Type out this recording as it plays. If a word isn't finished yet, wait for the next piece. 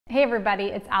Hey everybody,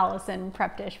 it's Allison,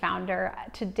 Prep Dish founder.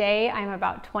 Today I'm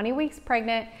about 20 weeks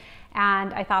pregnant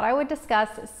and I thought I would discuss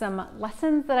some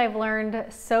lessons that I've learned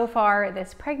so far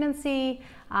this pregnancy.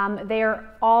 They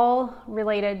are all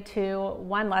related to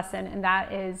one lesson, and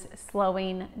that is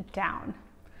slowing down.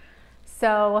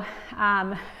 So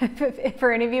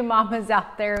for any of you mamas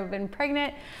out there who've been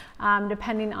pregnant,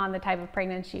 depending on the type of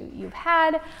pregnancy you've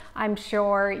had, I'm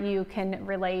sure you can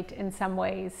relate in some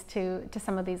ways to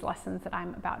some of these lessons that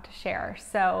I'm about to share.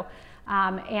 So,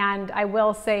 and I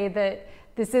will say that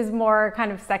this is more kind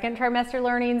of second trimester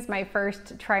learnings. My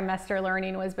first trimester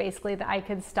learning was basically that I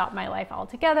could stop my life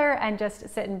altogether and just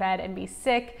sit in bed and be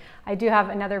sick. I do have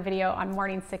another video on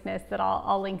morning sickness that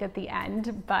I'll link at the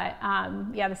end, but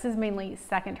yeah, this is mainly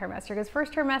second trimester, because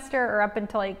first trimester or up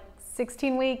until like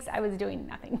 16 weeks, I was doing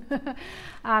nothing.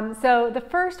 So the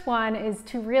first one is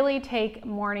to really take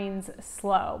mornings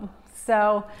slow.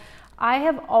 So I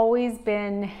have always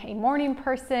been a morning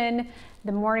person.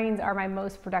 The mornings are my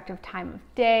most productive time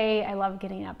of day. I love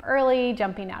getting up early,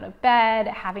 jumping out of bed,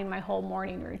 having my whole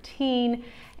morning routine.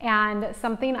 And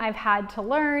something I've had to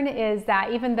learn is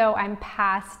that even though I'm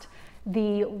past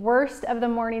the worst of the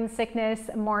morning sickness,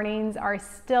 mornings are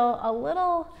still a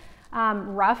little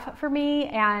rough for me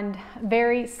and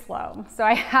very slow. So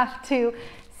I have to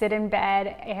sit in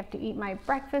bed, I have to eat my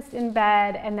breakfast in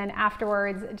bed, and then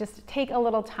afterwards just take a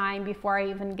little time before I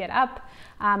even get up.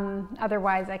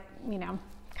 Otherwise I,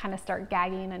 kind of start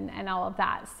gagging and all of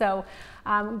that. So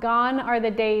gone are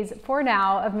the days for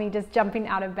now of me just jumping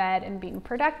out of bed and being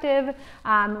productive.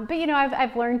 But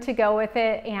I've learned to go with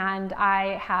it, and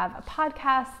I have a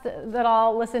podcast that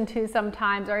I'll listen to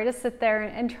sometimes, or I just sit there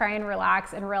and try and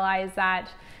relax and realize that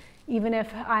even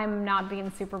if I'm not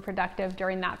being super productive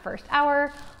during that first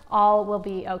hour, all will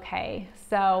be okay.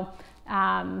 So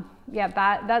yeah,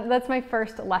 that's my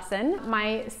first lesson.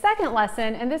 My second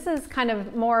lesson, and this is kind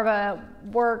of more of a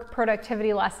work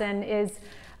productivity lesson, is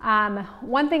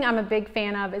one thing I'm a big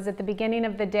fan of is at the beginning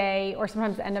of the day, or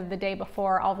sometimes the end of the day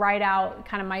before, I'll write out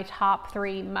kind of my top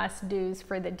 3 must-dos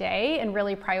for the day and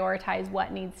really prioritize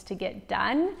what needs to get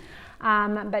done.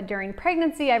 But during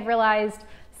pregnancy, I've realized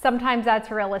sometimes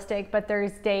that's realistic, but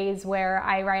there's days where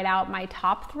I write out my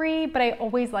top 3, but I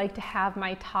always like to have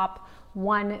my top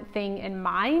 1 thing in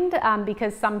mind,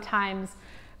 because sometimes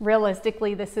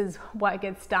realistically this is what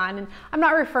gets done. And I'm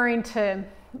not referring to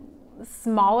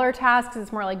smaller tasks,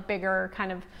 it's more like bigger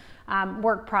kind of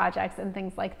work projects and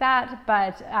things like that.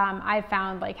 But I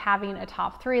found like having a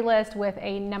top 3 list with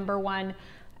a number 1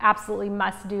 absolutely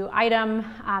must do item.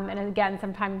 And again,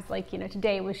 sometimes like,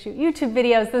 today we shoot YouTube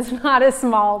videos. This is not a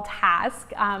small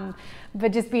task,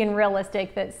 but just being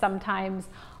realistic that sometimes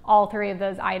all 3 of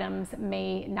those items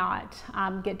may not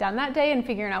get done that day, and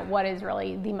figuring out what is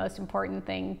really the most important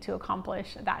thing to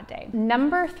accomplish that day.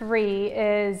 Number 3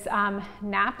 is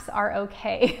naps are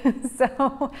okay.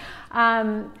 So,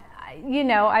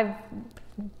 I've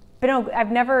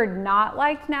never not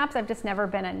liked naps. I've just never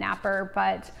been a napper,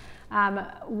 but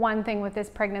one thing with this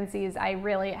pregnancy is I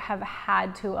really have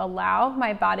had to allow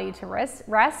my body to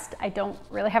rest. I don't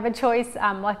really have a choice.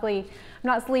 Luckily,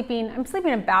 I'm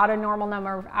sleeping about a normal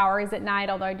number of hours at night,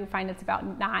 although I do find it's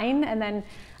about 9. And then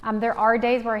there are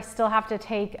days where I still have to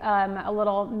take a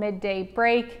little midday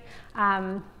break.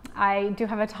 I do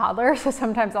have a toddler, so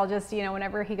sometimes I'll just,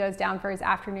 whenever he goes down for his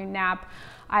afternoon nap,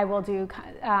 I will do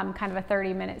kind of a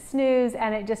 30-minute snooze,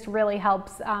 and it just really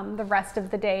helps the rest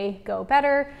of the day go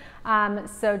better.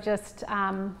 So just,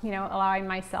 allowing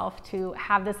myself to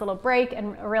have this little break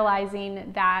and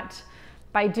realizing that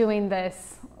by doing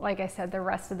this, like I said, the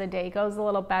rest of the day goes a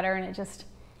little better, and it just,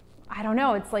 I don't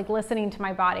know, it's like listening to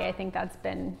my body. I think that's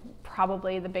been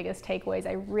probably the biggest takeaways.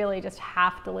 I really just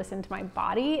have to listen to my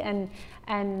body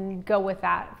and go with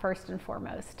that first and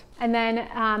foremost. And then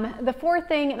the 4th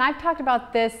thing, and I've talked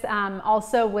about this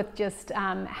also with just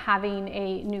having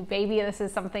a new baby. This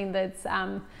is something that's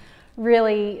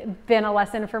really been a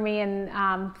lesson for me,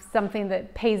 and something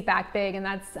that pays back big, and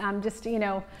that's just,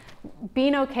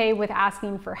 being okay with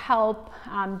asking for help,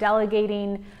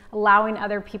 delegating, allowing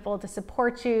other people to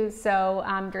support you. So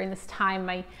during this time,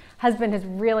 my husband has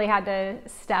really had to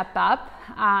step up,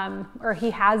 or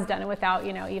he has done it without,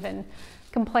 even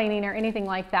complaining or anything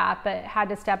like that, but had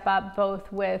to step up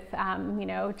both with,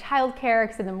 childcare,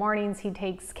 because in the mornings he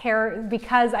takes care,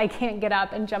 because I can't get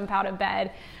up and jump out of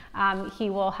bed,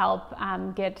 he will help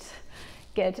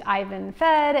get Ivan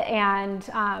fed and,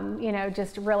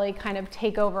 just really kind of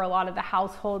take over a lot of the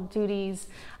household duties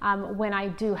when I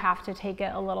do have to take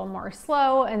it a little more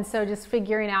slow. And so just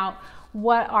figuring out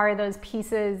what are those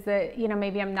pieces that,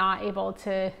 maybe I'm not able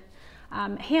to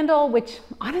handle, which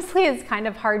honestly is kind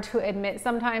of hard to admit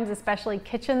sometimes, especially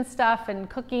kitchen stuff and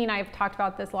cooking. I've talked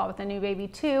about this a lot with a new baby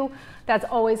too. That's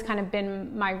always kind of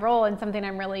been my role and something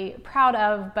I'm really proud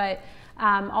of, but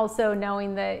also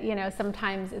knowing that, you know,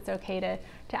 sometimes it's okay to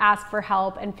ask for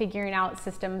help, and figuring out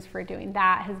systems for doing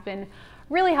that has been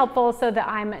really helpful so that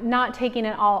I'm not taking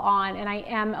it all on, and I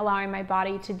am allowing my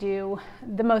body to do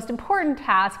the most important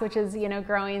task, which is, you know,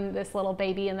 growing this little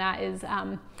baby, and that is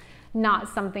not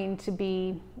something to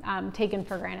be taken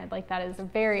for granted. Like, that is a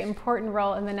very important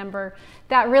role, and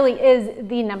that really is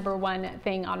the number one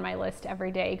thing on my list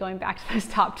every day, going back to those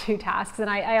top 2 tasks. And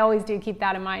I always do keep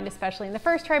that in mind, especially in the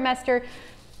first trimester.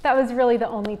 That was really the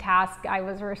only task I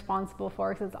was responsible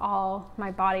for, because it's all my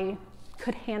body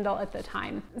could handle at the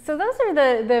time. So those are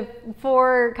the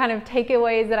 4 kind of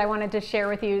takeaways that I wanted to share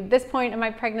with you at this point in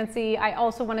my pregnancy. I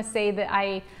also want to say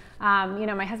that you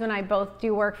know, my husband and I both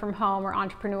do work from home. We're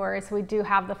entrepreneurs, so we do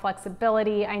have the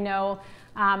flexibility. I know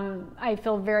I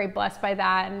feel very blessed by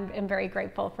that, and am very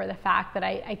grateful for the fact that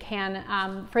I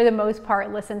can, for the most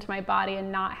part, listen to my body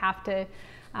and not have to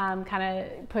kind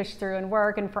of push through and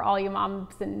work. And for all you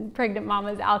moms and pregnant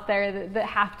mamas out there that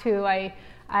have to,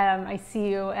 I see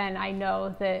you, and I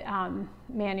know that,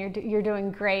 man, you're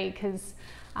doing great, because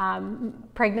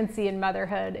pregnancy and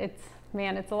motherhood, it's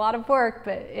a lot of work,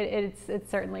 but it's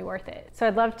certainly worth it. So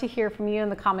I'd love to hear from you in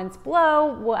the comments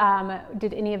below.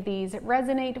 Did any of these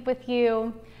resonate with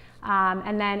you?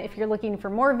 And then if you're looking for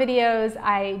more videos,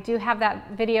 I do have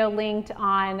that video linked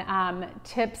on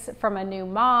tips from a new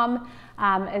mom,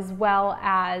 as well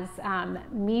as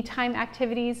me time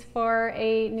activities for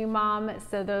a new mom.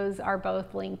 So those are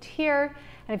both linked here.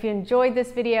 And if you enjoyed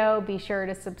this video, be sure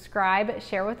to subscribe,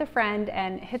 share with a friend,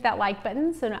 and hit that like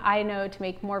button so I know to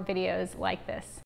make more videos like this.